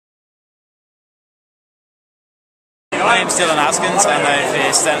I am still in Haskins, and I've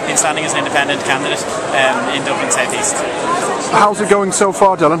been standing as an independent candidate in Dublin South East. How's it going so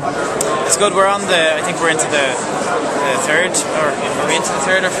far, Dylan? It's good. We're on the. I think we're into the third, or are we into the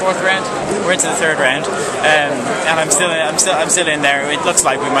third or fourth round? We're into the third round, and I'm still in there. It looks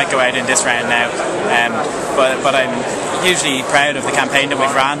like we might go out in this round now, but I'm hugely proud of the campaign that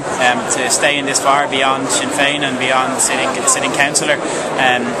we've ran to stay in this far beyond Sinn Féin and beyond sitting councillor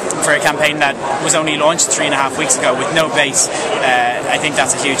for a campaign that was only launched 3.5 weeks ago with no base. I think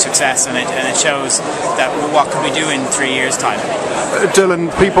that's a huge success, and it shows that what can we do in 3 years' time. Dylan,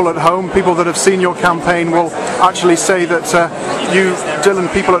 people at home, people that have seen your campaign will actually say that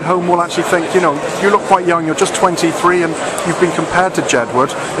Dylan, people at home will actually think, you look quite young, you're just 23 and you've been compared to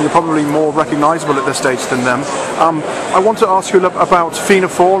Jedward, and you're probably more recognisable at this stage than them. I want to ask you about Fianna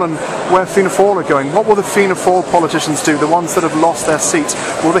Fáil and where Fianna Fáil are going. What will the Fianna Fáil politicians do, the ones that have lost their seats?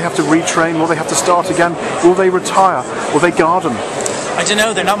 Will they have to retrain? Will they have to start again? Will they retire? Will they garden? I don't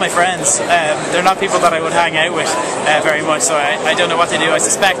know, they're not my friends. They're not people that I would hang out with very much, so I don't know what they do. I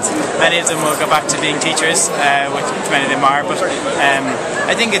suspect many of them will go back to being teachers, which many of them are, but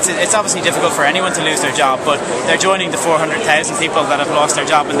I think it's obviously difficult for anyone to lose their job, but they're joining the 400,000 people that have lost their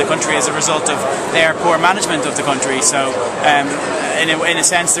job in the country as a result of their poor management of the country. So in a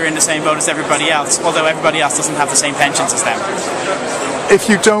sense they're in the same boat as everybody else, although everybody else doesn't have the same pensions as them. If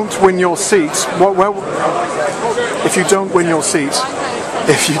you don't win your seat, if you don't win your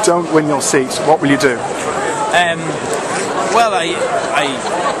seat, what will you do? Well, I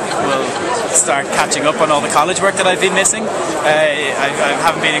will start catching up on all the college work that I've been missing. I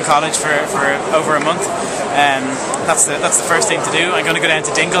haven't been in college for over a month. That's the first thing to do. I'm going to go down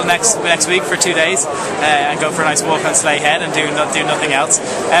to Dingle next week for 2 days and go for a nice walk on Sleigh Head and do nothing else.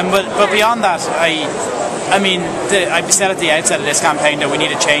 But beyond that, I said at the outset of this campaign that we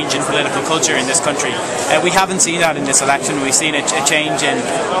need a change in political culture in this country. We haven't seen that in this election. We've seen a change in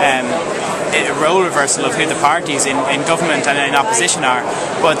a role reversal of who the parties in government and in opposition are.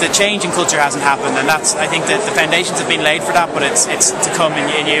 But the change in culture hasn't happened, and I think that the foundations have been laid for that, but it's to come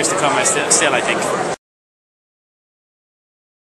in years to come still, I think.